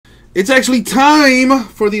It's actually time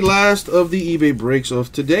for the last of the eBay breaks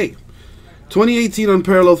of today. 2018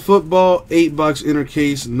 Unparalleled Football, 8-box inner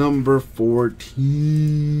case number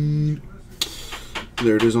 14.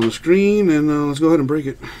 There it is on the screen, and let's go ahead and break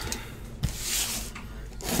it.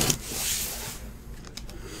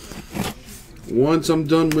 Once I'm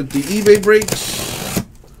done with the eBay breaks,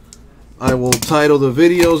 I will title the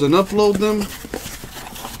videos and upload them.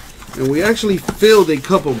 And we actually filled a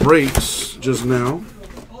couple breaks just now.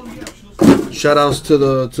 Shout outs to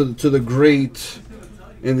the great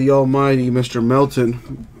and the almighty Mr.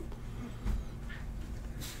 Melton.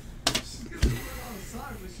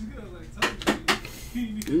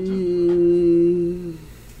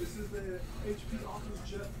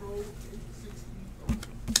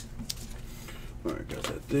 Alright, got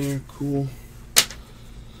that there. Cool.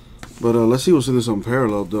 But let's see what's in this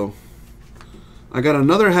Unparalleled though. I got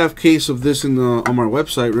another half case of this in on my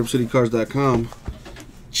website, ripcitycards.com.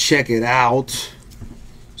 Check it out.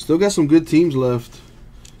 Still got some good teams left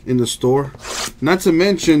in the store. Not to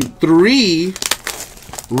mention 3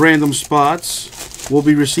 random spots will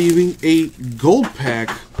be receiving a gold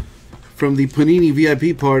pack from the Panini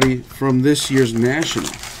VIP party from this year's National.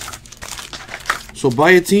 So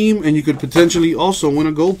buy a team and you could potentially also win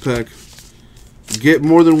a gold pack. Get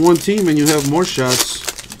more than one team and you have more shots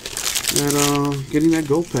at getting that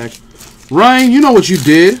gold pack. Ryan, you know what you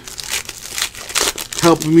did.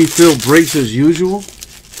 Helping me fill breaks as usual.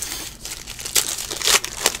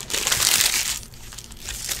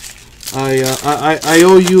 I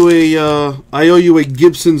owe you a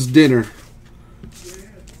Gibson's dinner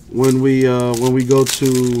when we go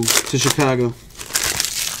to Chicago.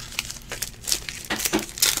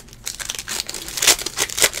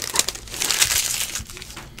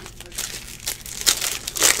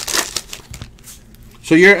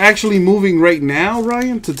 So you're actually moving right now,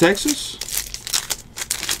 Ryan, to Texas?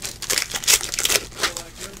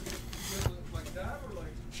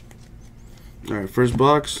 Alright, first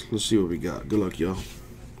box. Let's see what we got. Good luck, y'all.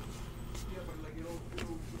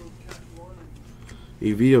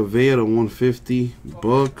 Evita Vea to 150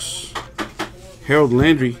 bucks. Harold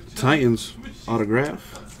Landry, Titans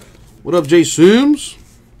autograph. What up, Jay Sims?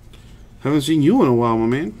 Haven't seen you in a while, my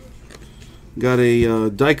man. Got a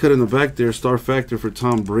die cut in the back there. Star Factor for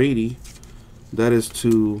Tom Brady. That is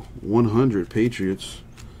to 100 Patriots.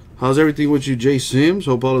 How's everything with you, Jay Sims?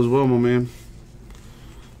 Hope all is well, my man.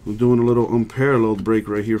 I'm doing a little Unparalleled break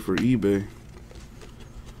right here for eBay.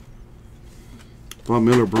 Bob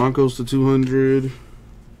Miller Broncos to 200.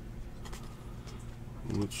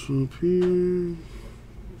 What's up here?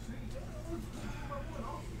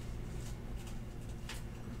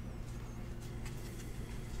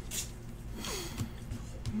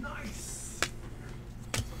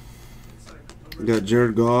 Got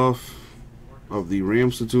Jared Goff of the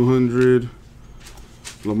Rams to 200.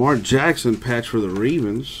 Lamar Jackson patch for the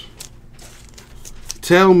Ravens.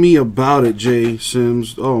 Tell me about it, Jay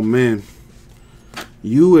Sims. Oh man,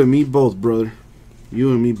 you and me both, brother.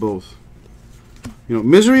 You and me both. You know,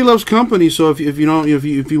 misery loves company. So if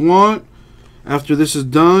you want, after this is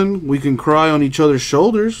done, we can cry on each other's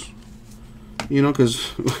shoulders. You know,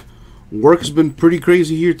 because work's been pretty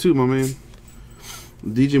crazy here too, my man.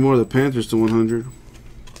 DJ Moore, the Panthers to 100.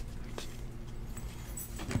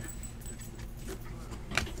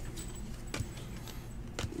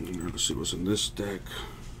 Let's see what's in this stack.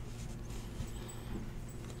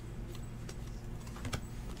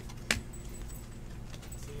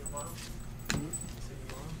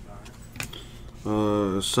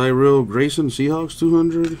 Cyril Grayson, Seahawks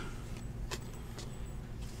 200.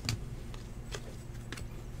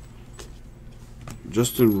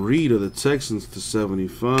 Justin Reed of the Texans to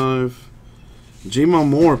 75. Jamon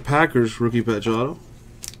Moore, Packers rookie patch auto.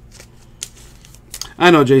 I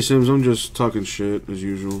know, Jay Sims. I'm just talking shit as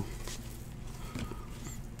usual.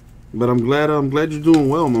 But I'm glad you're doing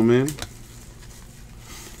well, my man.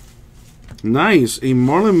 Nice. A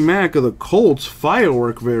Marlon Mack of the Colts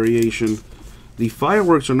firework variation. The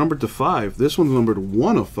fireworks are numbered to 5. This one's numbered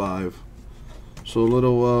 1 of 5. So a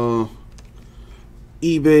little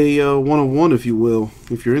eBay 101, if you will,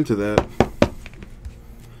 if you're into that.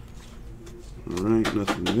 Alright,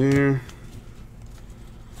 nothing there.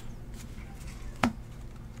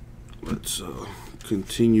 Let's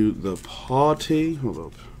continue the party. Hold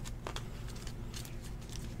up.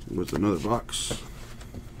 With another box.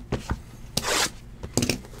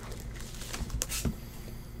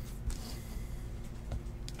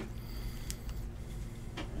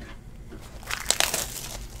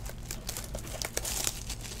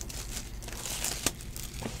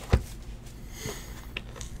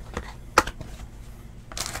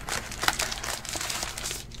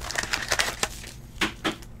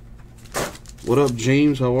 What up,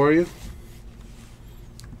 James? How are you?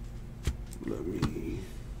 Let me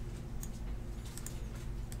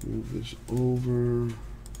move this over.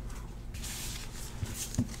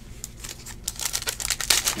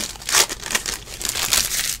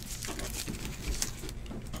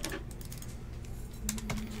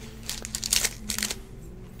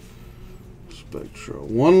 Spectra.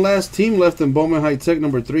 One last team left in Bowman High Tech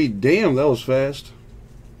number 3. Damn, that was fast.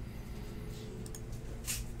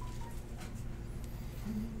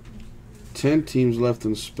 Ten teams left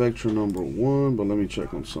in Spectra number 1, but let me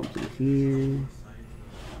check on something here.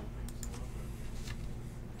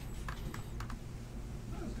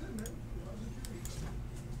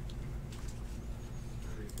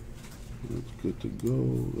 That's good to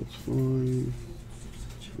go. That's fine.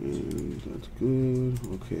 And that's good.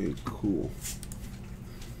 Okay, cool.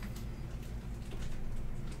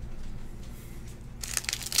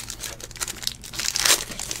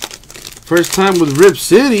 First time with Rip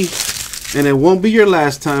City, and it won't be your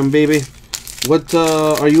last time, baby. What,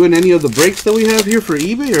 are you in any of the breaks that we have here for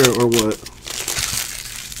eBay, or what?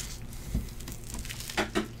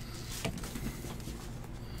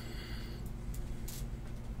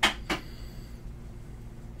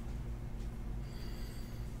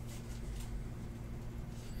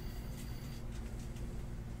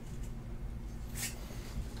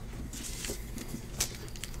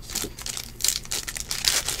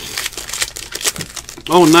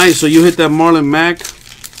 Oh, nice. So you hit that Marlon Mack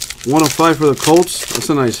 105 for the Colts. That's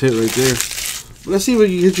a nice hit right there. Let's see if we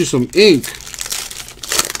can get you some ink.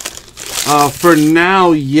 For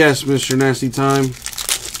now, yes, Mr. Nasty Time.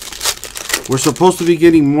 We're supposed to be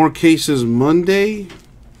getting more cases Monday.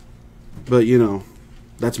 But, you know,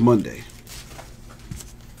 that's Monday.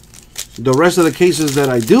 The rest of the cases that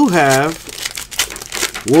I do have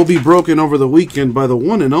will be broken over the weekend by the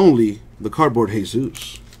one and only, the Cardboard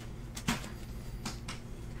Jesus.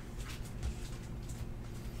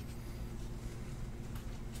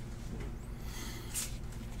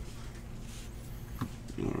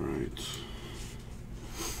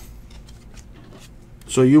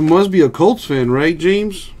 So you must be a Colts fan, right,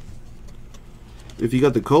 James? If you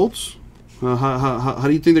got the Colts, how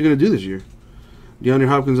do you think they're going to do this year? DeAndre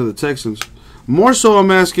Hopkins of the Texans. More so,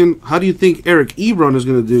 I'm asking, how do you think Eric Ebron is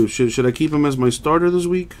going to do? Should I keep him as my starter this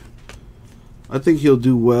week? I think he'll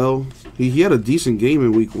do well. He had a decent game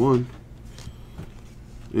in week 1.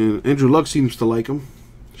 And Andrew Luck seems to like him.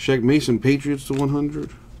 Shaq Mason, Patriots to 100.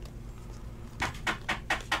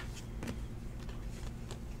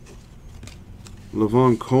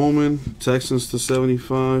 Levon Coleman, Texans to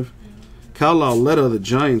 75. Cal Lauletta, the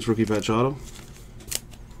Giants, rookie patch auto.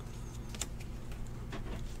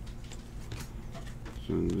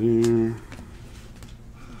 And there.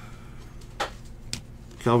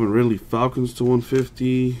 Calvin Ridley, Falcons to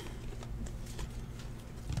 150.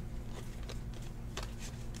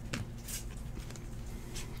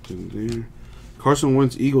 And there. Carson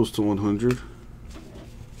Wentz, Eagles to 100.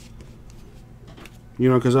 You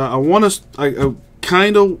know, because I want to,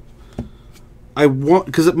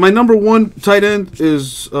 because my number 1 tight end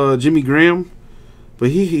is Jimmy Graham, but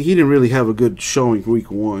he didn't really have a good showing week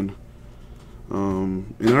 1.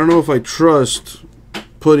 And I don't know if I trust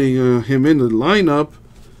putting him in the lineup.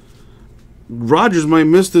 Rodgers might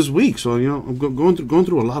miss this week, so you know I'm going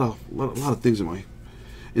through a lot of things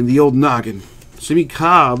in the old noggin. Simi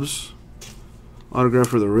Cobbs, autograph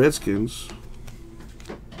for the Redskins.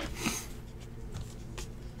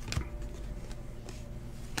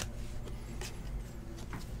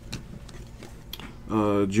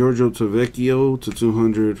 Giorgio Tavecchio to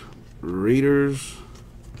 200 Raiders.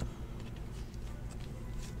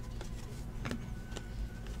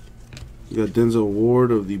 You got Denzel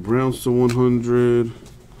Ward of the Browns to 100.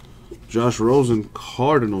 Josh Rosen,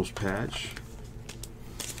 Cardinals patch.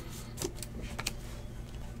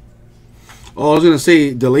 Oh, I was going to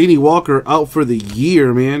say Delaney Walker out for the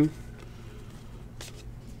year, man.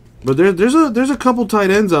 But there's a couple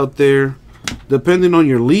tight ends out there, depending on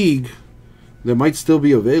your league, that might still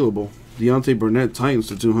be available. Deontay Burnett, Titans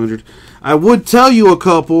to 200. I would tell you a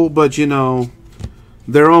couple, but you know,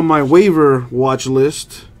 they're on my waiver watch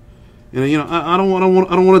list, and you know, I don't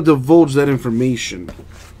want to divulge that information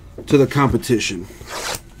to the competition.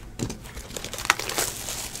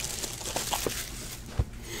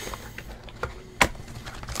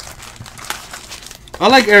 I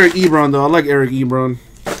like Eric Ebron though. I like Eric Ebron.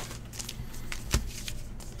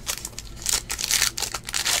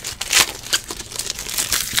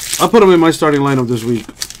 I'll put him in my starting lineup this week.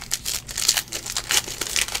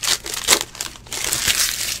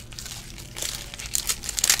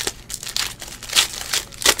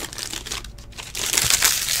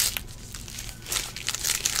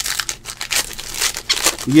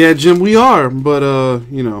 Yeah, Jim, we are, but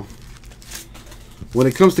you know, when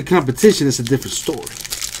it comes to competition, it's a different story.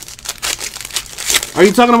 Are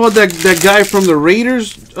you talking about that guy from the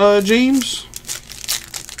Raiders, James?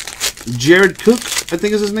 Jared Cook, I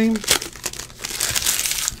think is his name.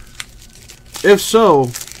 If so,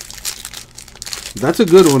 that's a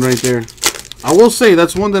good one right there. I will say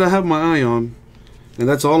that's one that I have my eye on, and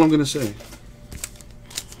that's all I'm gonna say.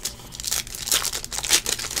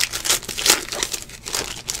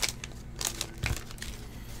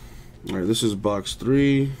 All right, this is box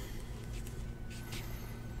 3.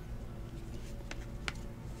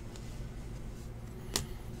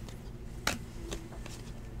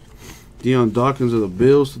 Deion Dawkins of the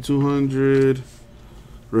Bills to 200.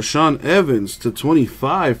 Rashaan Evans to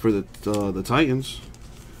 25 for the Titans.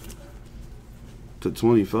 To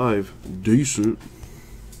 25, decent.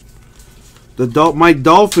 My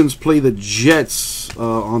Dolphins play the Jets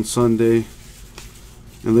on Sunday.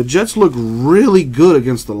 And the Jets look really good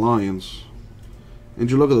against the Lions.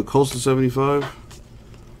 And you look at the Colts to 75.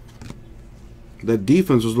 That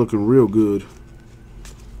defense was looking real good.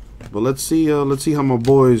 But let's see how my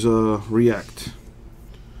boys react.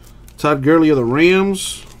 Todd Gurley of the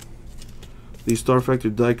Rams. The Star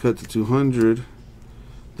Factor die cut to 200.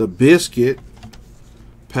 The Biscuit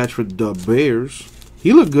patch for the Bears.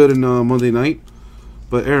 He looked good in Monday night.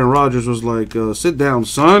 But Aaron Rodgers was like, sit down,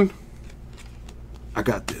 son. I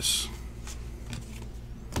got this.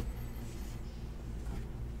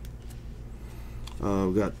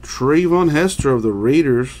 We've got Trayvon Hester of the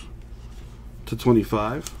Raiders to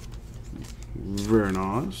 25. Very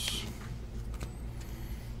nice.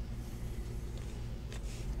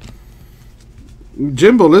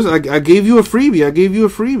 Jimbo, listen, I gave you a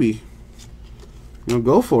freebie. You know,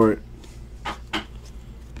 go for it.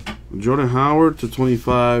 Jordan Howard to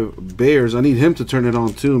 25. Bears. I need him to turn it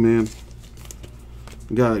on too, man.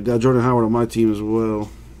 Got Jordan Howard on my team as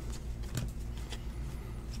well.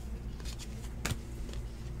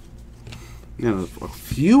 Yeah, a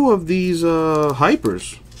few of these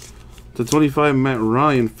hypers. To 25, Matt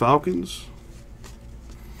Ryan, Falcons.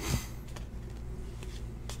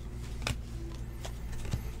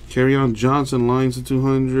 Kerryon Johnson, Lions to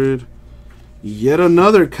 200. Yet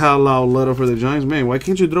another Kyle Lauletta for the Giants. Man, why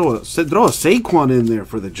can't you throw a Saquon in there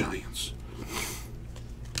for the Giants?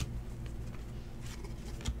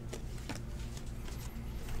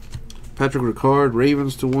 Patrick Ricard,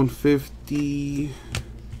 Ravens to 150.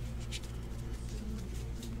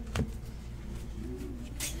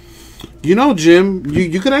 You know, Jim,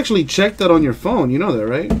 you could actually check that on your phone. You know that,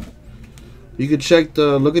 right? You could check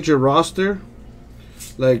look at your roster.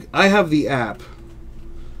 Like, I have the app.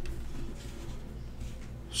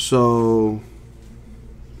 So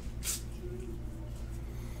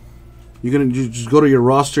you're gonna just go to your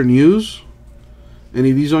roster news, and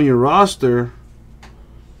if he's on your roster,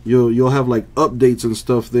 you'll have like updates and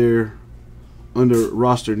stuff there under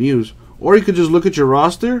roster news. Or you could just look at your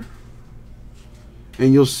roster,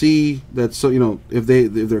 and you'll see that, so you know, if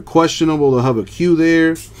they're questionable, they'll have a Q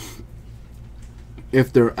there.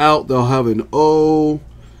 If they're out, they'll have an O.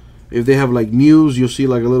 If they have like news, you'll see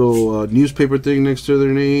like a little newspaper thing next to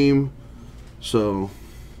their name. So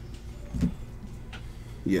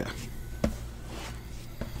yeah,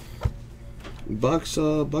 box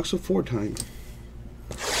of 4 time.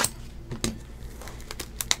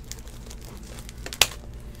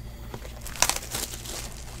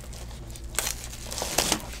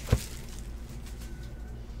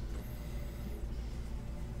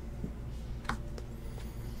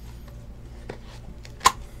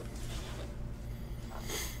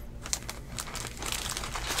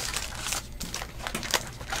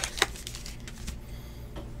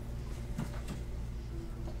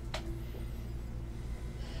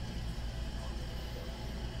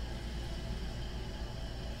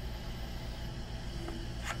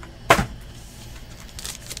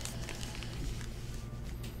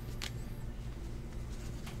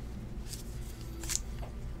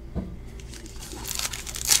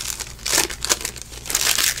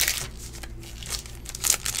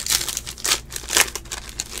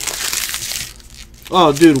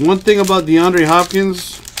 Oh, dude, one thing about DeAndre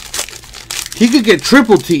Hopkins, he could get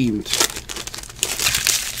triple teamed.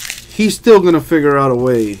 He's still going to figure out a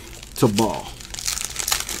way to ball.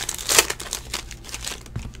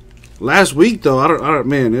 Last week, though, I don't,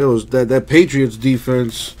 man, it was that Patriots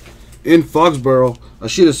defense in Foxborough. I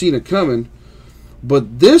should have seen it coming.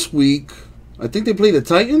 But this week, I think they play the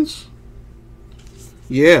Titans.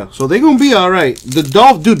 Yeah, so they're going to be all right. The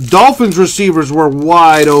Dolphins receivers were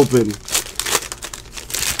wide open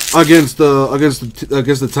against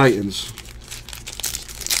the Titans.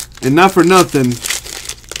 And not for nothing,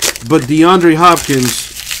 But DeAndre Hopkins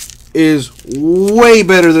is way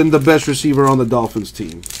better than the best receiver on the Dolphins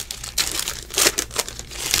team.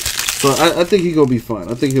 So I think he's going to be fine.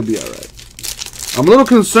 I think he'll be all right. I'm a little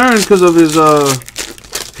concerned because of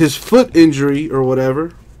his foot injury or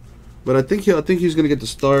whatever. But I think he's going to get the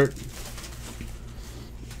start.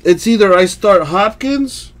 It's either I start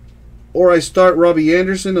Hopkins or I start Robbie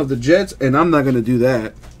Anderson of the Jets, and I'm not going to do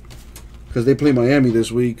that because they play Miami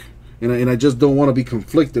this week, and I just don't want to be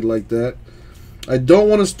conflicted like that. I don't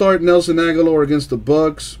want to start Nelson Aguilar against the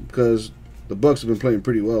Bucs because the Bucs have been playing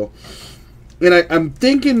pretty well. And I'm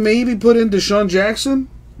thinking maybe put in Deshaun Jackson,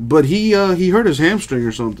 but he hurt his hamstring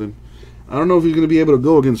or something. I don't know if he's going to be able to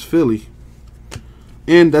go against Philly.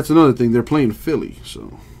 And that's another thing. They're playing Philly.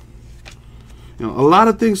 So, you know, a lot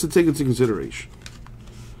of things to take into consideration.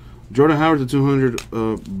 Jordan Howard to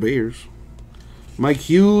 200 Bears. Mike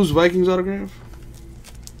Hughes, Vikings autograph.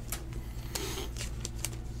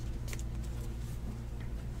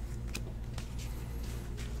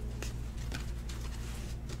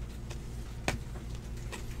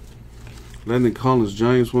 Landon Collins,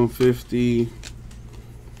 Giants 150.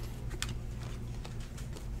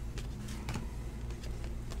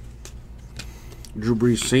 Drew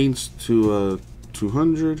Brees, Saints to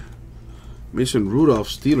 200. Mason Rudolph,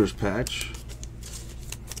 Steelers patch.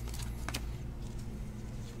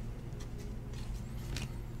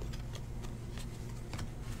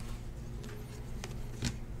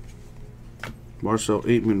 Marcel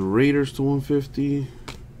Aitman, Raiders to 150.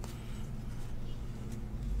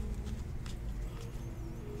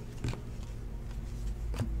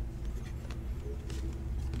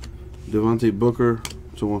 Devontae Booker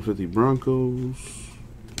to 150 Broncos.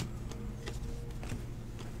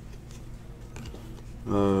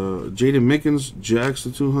 Jaden Mickens, Jags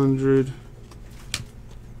to 200.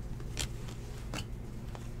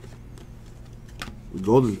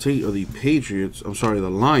 Golden Tate of the Patriots. I'm sorry, the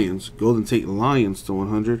Lions. Golden Tate Lions to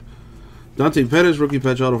 100. Dante Pettis, rookie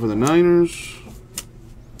patch auto for the Niners.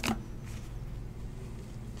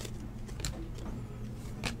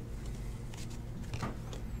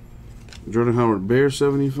 Jordan Howard, Bears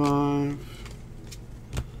 75.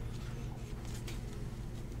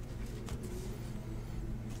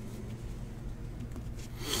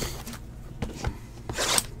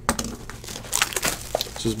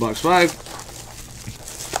 This is box 5.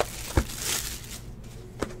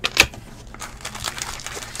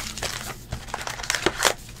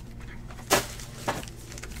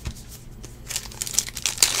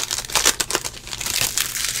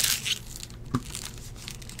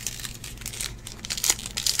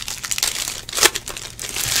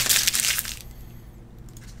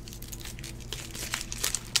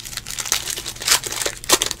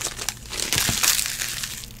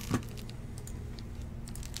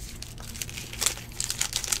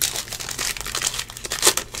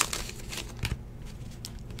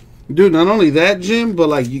 Dude, not only that, Jim, but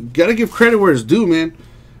like you gotta give credit where it's due, man.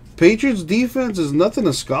 Patriots defense is nothing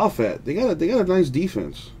to scoff at. They got a nice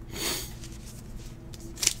defense.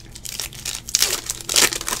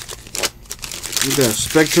 Look at that.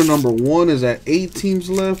 Spectre number 1 is at 8 teams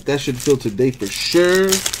left. That should fill today for sure.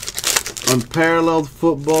 Unparalleled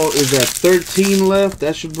football is at 13 left.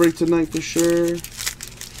 That should break tonight for sure.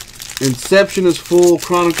 Inception is full.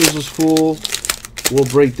 Chronicles is full. We'll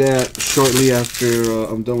break that shortly after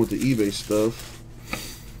I'm done with the eBay stuff.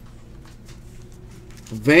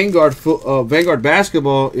 Vanguard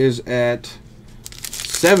basketball is at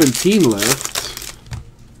 17 left.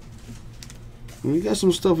 We got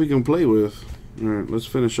some stuff we can play with. All right, let's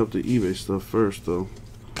finish up the eBay stuff first, though.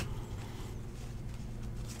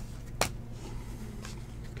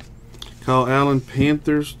 Kyle Allen,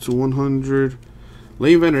 Panthers to 100.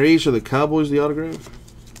 Lane Van Der Esch of the Cowboys, the autograph.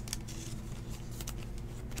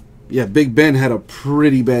 Yeah, Big Ben had a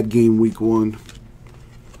pretty bad game week 1.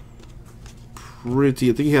 I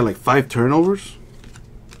think he had like 5 turnovers.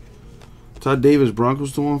 Todd Davis,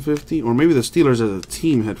 Broncos to 150. Or maybe the Steelers as a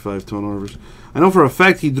team had 5 turnovers. I know for a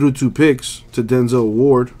fact he threw 2 picks to Denzel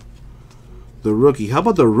Ward, the rookie. How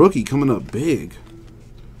about the rookie coming up big?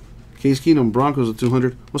 Case Keenum, Broncos at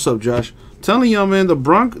 200. What's up, Josh? Telling y'all, man, the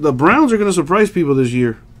Browns are going to surprise people this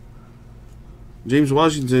year. James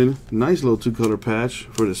Washington, nice little 2-color patch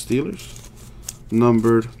for the Steelers.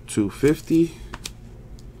 Numbered 250.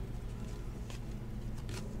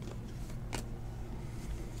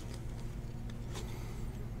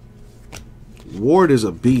 Ward is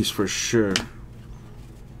a beast for sure.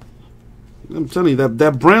 I'm telling you,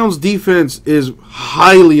 that Browns defense is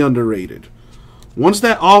highly underrated. Once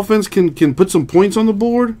that offense can put some points on the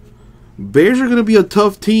board, Bears are going to be a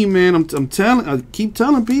tough team, man. I keep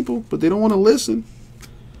telling people, but they don't want to listen.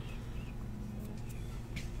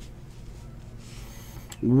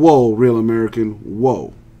 Whoa, Real American.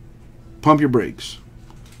 Whoa. Pump your brakes.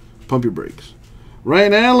 Pump your brakes.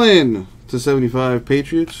 Ryan Allen to 75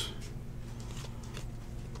 Patriots.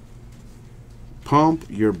 Pump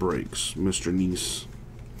your brakes, Mr. Nice.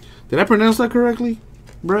 Did I pronounce that correctly,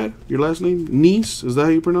 Brad? Your last name? Nice? Is that how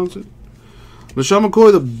you pronounce it? LaShawn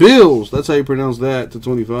McCoy, the Bills. That's how you pronounce that, to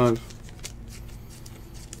 25.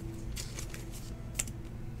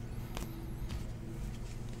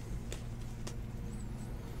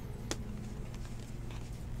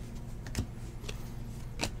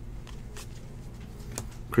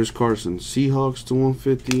 Chris Carson, Seahawks to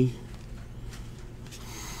 150.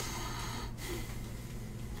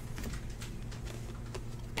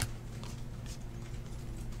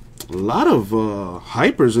 A lot of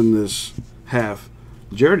hypers in this half.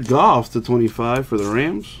 Jared Goff to 25 for the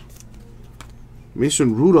Rams.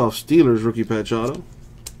 Mason Rudolph, Steelers, rookie patch auto.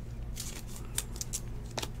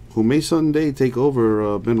 Who may Sunday take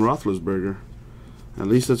over Ben Roethlisberger. At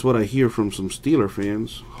least that's what I hear from some Steeler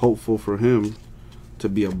fans. Hopeful for him to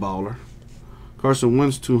be a baller. Carson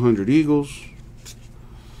Wentz, 200 Eagles.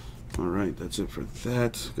 Alright, that's it for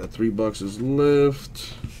that. Got 3 boxes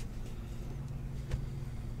left.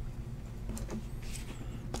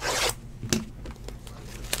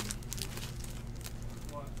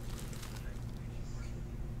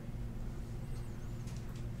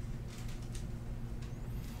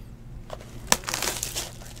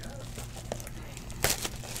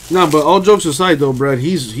 No, but all jokes aside, though, Brad,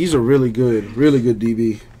 he's a really good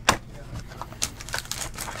DB.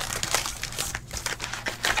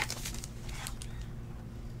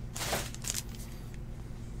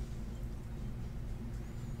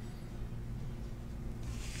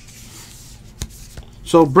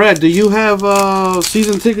 So, Brad, do you have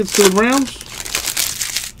season tickets to the Browns?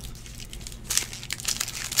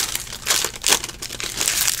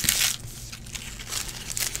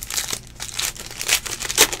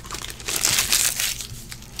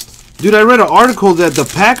 Dude, I read an article that the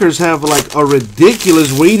Packers have like a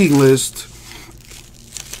ridiculous waiting list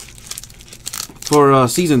for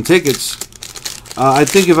season tickets. I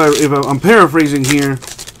think if I'm paraphrasing here,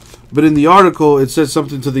 but in the article it said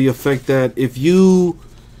something to the effect that if you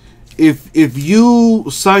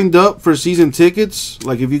signed up for season tickets,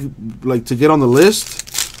 like if you like to get on the list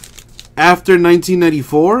after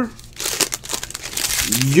 1994,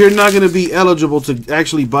 you're not going to be eligible to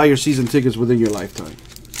actually buy your season tickets within your lifetime.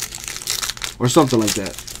 Or something like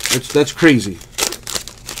that. That's crazy.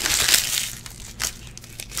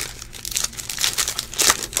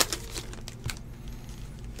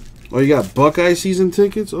 Oh, you got Buckeye season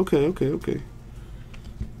tickets? Okay.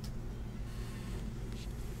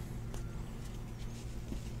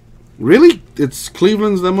 Really? It's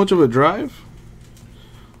Cleveland's that much of a drive?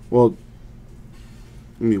 Well,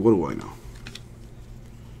 I mean, what do I know?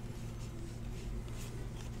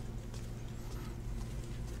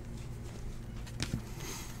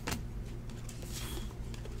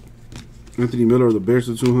 Anthony Miller of the Bears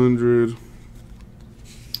to 200.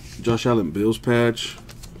 Josh Allen Bills patch.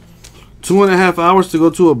 2.5 hours to go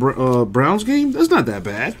to a Browns game? That's not that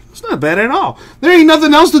bad. It's not bad at all. There ain't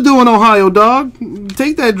nothing else to do in Ohio, dog.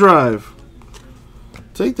 Take that drive.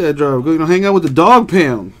 Take that drive. Go hang out with the dog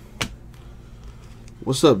pound.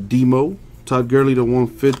 What's up, Demo? Todd Gurley to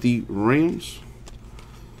 150 Rams.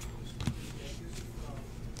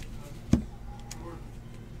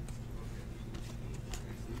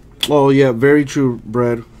 Oh, yeah, very true,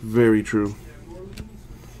 Brad. Very true.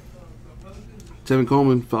 Tevin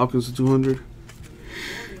Coleman, Falcons to 200.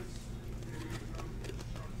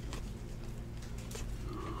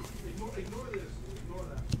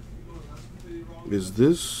 Is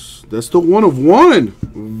this? That's the 1 of 1.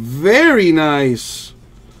 Very nice.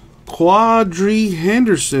 Quadri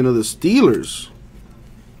Henderson of the Steelers.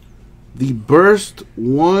 The burst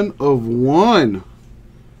 1 of 1.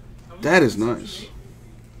 That is nice.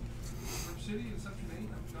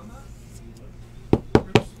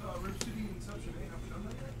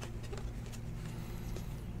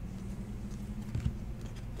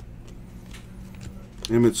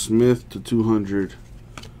 Emmitt Smith to 200.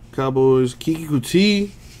 Cowboys. Kiki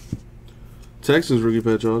Kuti. Texans rookie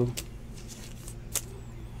patch auto.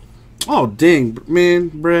 Oh, dang, man,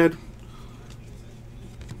 Brad.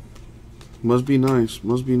 Must be nice.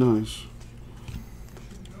 Must be nice.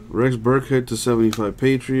 Rex Burkhead to 75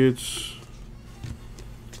 Patriots.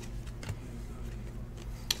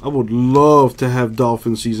 I would love to have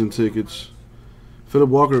Dolphin season tickets. Philip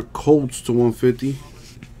Walker Colts to 150.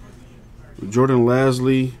 Jordan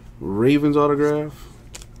Lasley, Ravens autograph.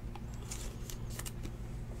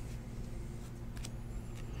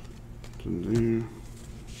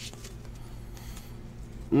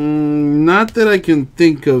 Not that I can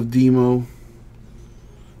think of, Demo.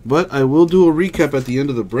 But I will do a recap at the end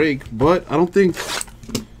of the break. But I don't think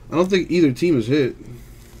either team is hit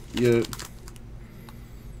yet.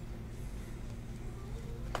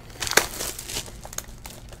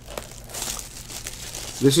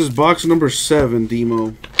 This is box number 7,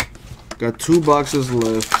 Demo. Got 2 boxes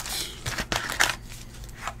left.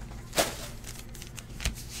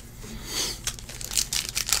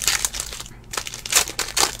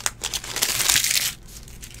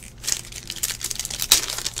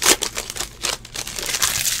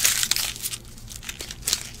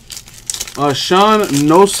 Sean,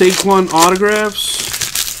 no Saquon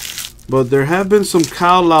autographs, but there have been some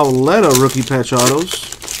Kyle Lauletta rookie patch autos.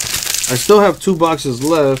 I still have 2 boxes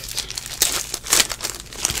left,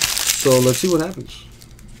 so let's see what happens.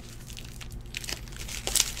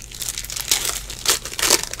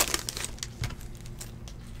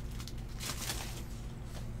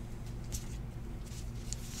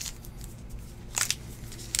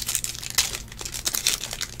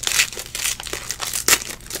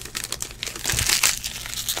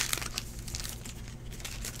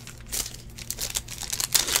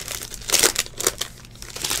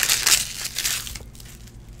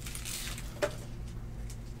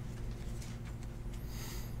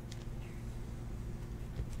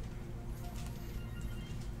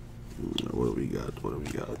 What do we got? What do we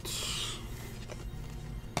got?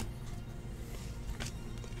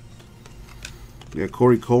 We got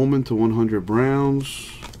Corey Coleman to 100 Browns.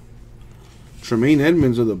 Tremaine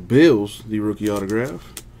Edmonds of the Bills, the rookie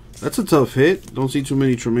autograph. That's a tough hit. Don't see too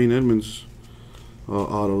many Tremaine Edmonds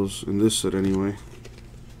autos in this set anyway.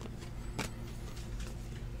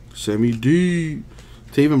 Sammy D.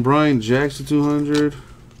 Taven Bryan, Jags to 200.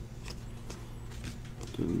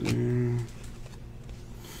 There.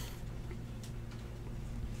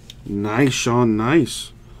 Nice, Sean.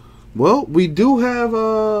 Nice. Well, we do have,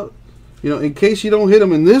 you know, in case you don't hit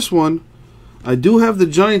them in this one, I do have the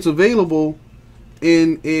Giants available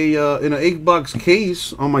in an 8-box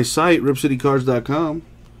case on my site, ripcitycards.com.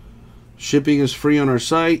 Shipping is free on our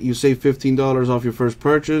site. You save $15 off your first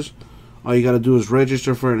purchase. All you got to do is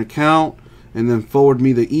register for an account and then forward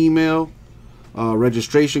me the email,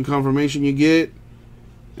 registration confirmation you get,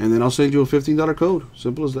 and then I'll send you a $15 code.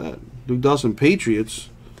 Simple as that. Duke Dawson Patriots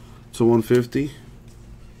to 150.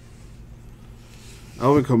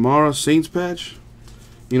 Alvin Kamara Saints patch.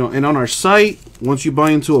 You know, and on our site, once you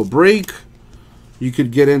buy into a break, you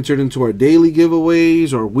could get entered into our daily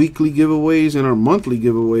giveaways, our weekly giveaways, and our monthly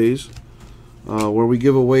giveaways, where we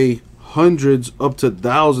give away hundreds up to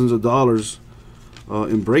thousands of dollars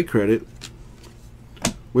in break credit,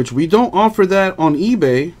 which we don't offer that on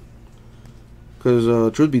eBay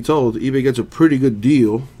because, truth be told, eBay gets a pretty good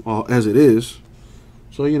deal as it is.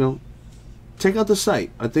 So, you know, check out the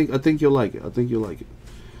site. I think you'll like it. I think you'll like it.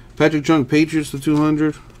 Patrick Chung Patriots to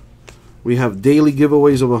 200. We have daily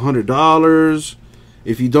giveaways of $100.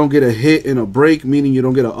 If you don't get a hit in a break, meaning you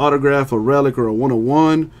don't get an autograph, a relic, or a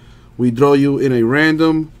 101, we draw you in a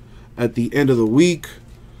random at the end of the week,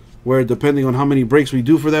 where depending on how many breaks we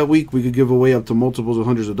do for that week, we could give away up to multiples of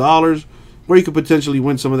hundreds of dollars, where you could potentially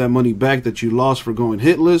win some of that money back that you lost for going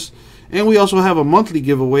hitless. And we also have a monthly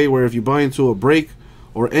giveaway where if you buy into a break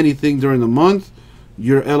or anything during the month,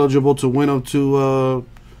 you're eligible to win up to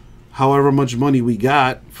however much money we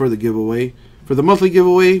got for the giveaway. For the monthly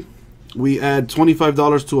giveaway, we add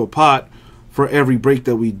 $25 to a pot for every break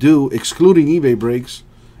that we do, excluding eBay breaks.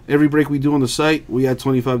 Every break we do on the site, we add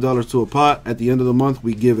 $25 to a pot. At the end of the month,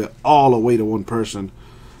 we give it all away to one person.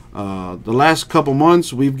 The last couple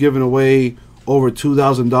months, we've given away over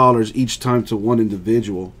 $2,000 each time to one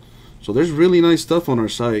individual. So there's really nice stuff on our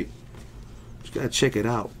site. Just gotta check it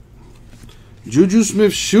out. Juju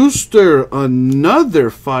Smith-Schuster, another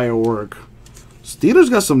firework. Steelers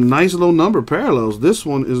got some nice low number parallels. This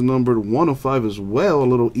one is numbered 105 as well, a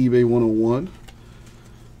little eBay 101.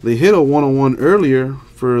 They hit a 101 earlier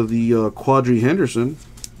for the Quadri Henderson,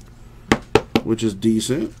 which is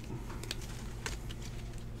decent.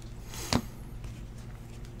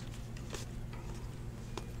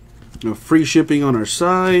 Now, free shipping on our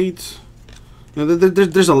site. Now,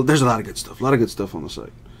 there's a lot of good stuff. A lot of good stuff on the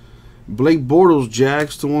site. Blake Bortles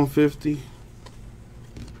Jags to 150.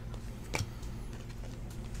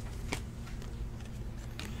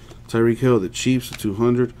 Tyreek Hill, the Chiefs, to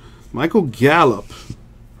 200. Michael Gallup,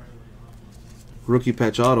 rookie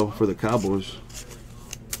patch auto for the Cowboys.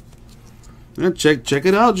 Yeah, check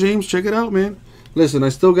it out, James. Check it out, man. Listen, I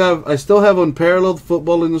still have Unparalleled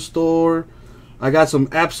football in the store. I got some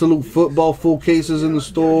Absolute Football full cases in the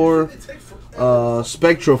store.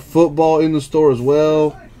 Spectra football in the store as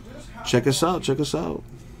well. Check us out. Check us out.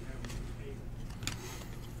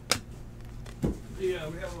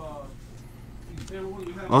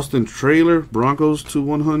 Austin Trailer, Broncos to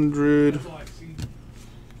 100.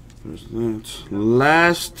 There's that.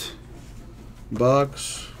 Last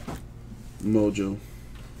box, Mojo.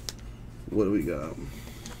 What do we got?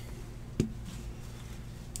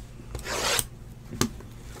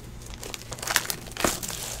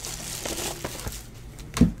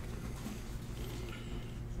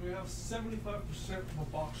 We have 75% of a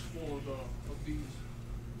box full of these.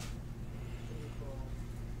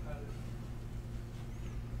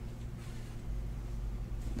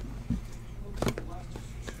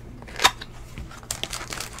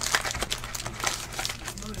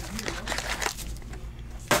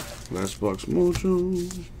 Last box,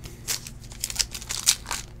 Mojo.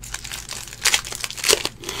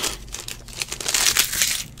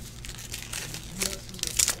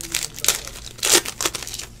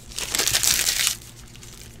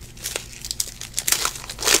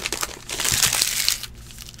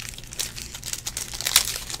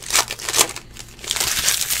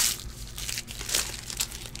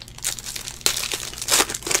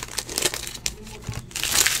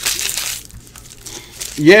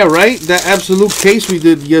 Yeah, right? That absolute case we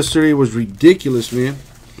did yesterday was ridiculous, man.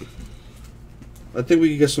 I think we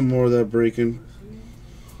can get some more of that breaking.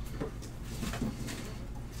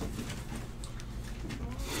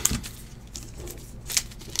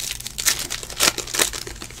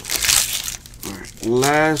 Alright,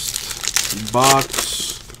 last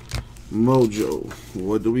box, Mojo.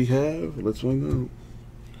 What do we have? Let's find out.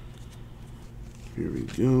 Here we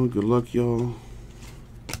go. Good luck, y'all.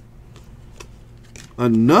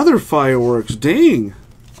 Another fireworks. Dang.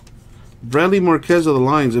 Bradley Marquez of the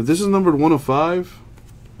Lions. If this is numbered 105,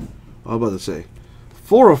 I was about to say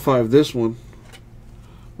 405, this one,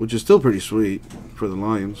 which is still pretty sweet for the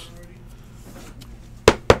Lions.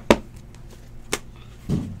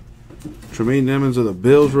 Tremaine Edmonds of the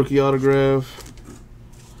Bills, rookie autograph.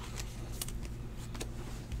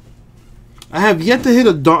 I have yet to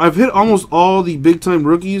hit I've hit almost all the big time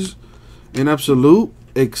rookies in absolute,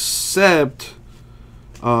 except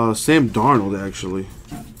Sam Darnold, actually.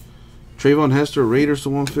 Trayvon Hester, Raiders to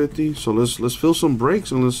 150. So let's fill some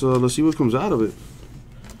breaks and let's see what comes out of it.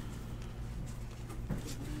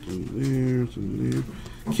 There.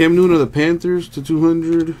 Cam Newton of the Panthers to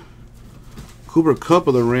 200. Cooper Kupp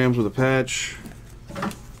of the Rams with a patch.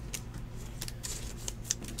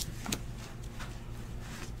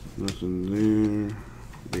 Nothing there.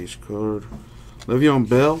 Base card. Le'Veon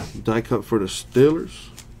Bell, die cut for the Steelers.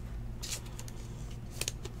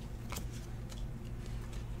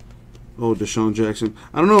 Oh, Deshaun Jackson.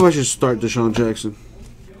 I don't know if I should start Deshaun Jackson.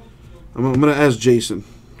 I'm going to ask Jason.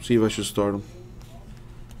 See if I should start him.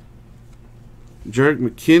 Jerick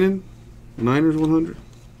McKinnon, Niners 100.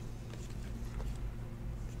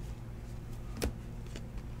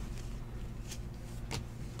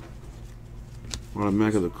 Ron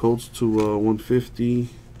Mack of the Colts to 150.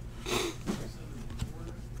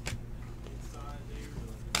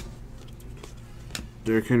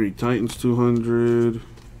 Derrick Henry, Titans 200.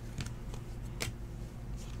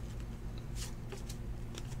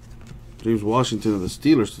 James Washington of the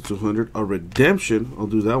Steelers to 200. A redemption. I'll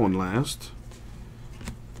do that one last.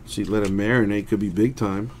 See, let it marinate. Could be big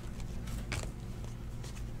time.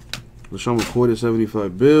 LaShawn McCoy to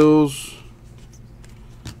 75 Bills.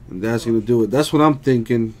 And that's going to do it. That's what I'm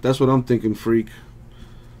thinking. That's what I'm thinking, freak.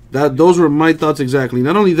 Those were my thoughts exactly.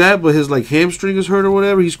 Not only that, but his like hamstring is hurt or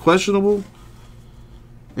whatever. He's questionable.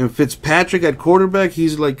 And Fitzpatrick at quarterback,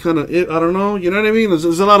 he's like kind of, I don't know. You know what I mean?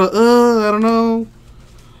 There's a lot of, I don't know.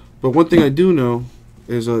 But one thing I do know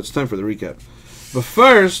is it's time for the recap. But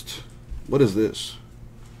first, what is this?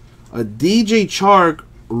 A DJ Chark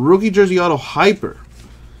rookie jersey auto hyper.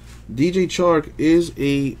 DJ Chark is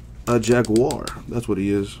a Jaguar. That's what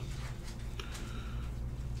he is.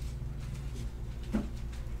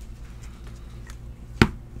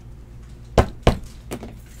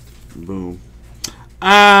 Boom.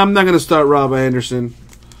 I'm not going to start Rob Anderson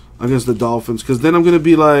against the Dolphins because then I'm going to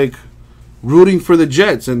be like rooting for the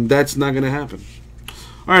Jets, and that's not going to happen.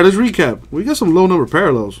 All right, let's recap. We got some low number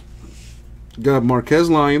parallels. Got Marquez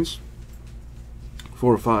Lions,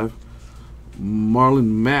 4 of 5. Marlon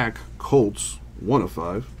Mack Colts, 1 of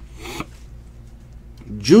 5.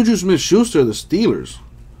 Juju Smith-Schuster, the Steelers,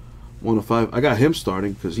 1 of 5. I got him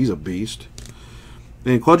starting because he's a beast.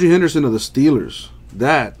 And Quadri Henderson of the Steelers,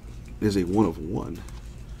 that is a 1 of 1.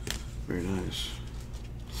 Very nice.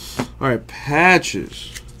 All right,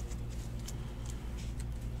 patches.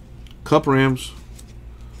 Cup Rams,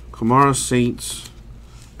 Kamara Saints,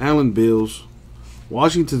 Allen Bills,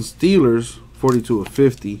 Washington Steelers, 42 of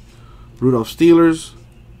 50. Rudolph Steelers,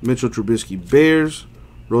 Mitchell Trubisky Bears,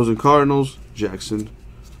 Rosen Cardinals, Jackson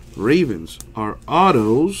Ravens. Our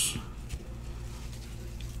autos,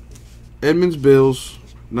 Edmonds Bills,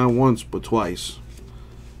 not once but twice.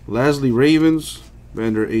 Lasley Ravens,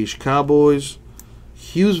 Vander Esch Cowboys,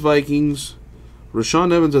 Hughes Vikings,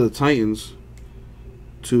 Rashawn Evans of the Titans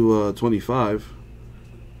to 25,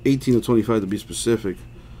 18 to 25 to be specific.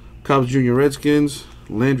 Cobbs Jr. Redskins,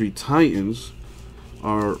 Landry Titans,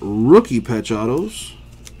 our rookie patch autos.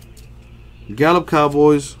 Gallup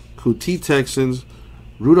Cowboys, Kuti Texans,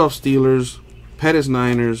 Rudolph Steelers, Pettis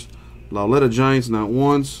Niners, Lauletta Giants not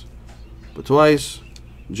once but twice,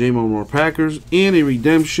 J-Mo Moore Packers, and a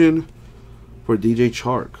redemption for DJ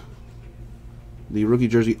Chark. The rookie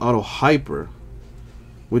jersey auto hyper,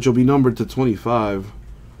 which will be numbered to 25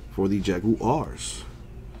 for the Jaguars.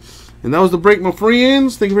 And that was the break, my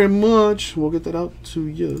friends. Thank you very much. We'll get that out to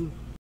you.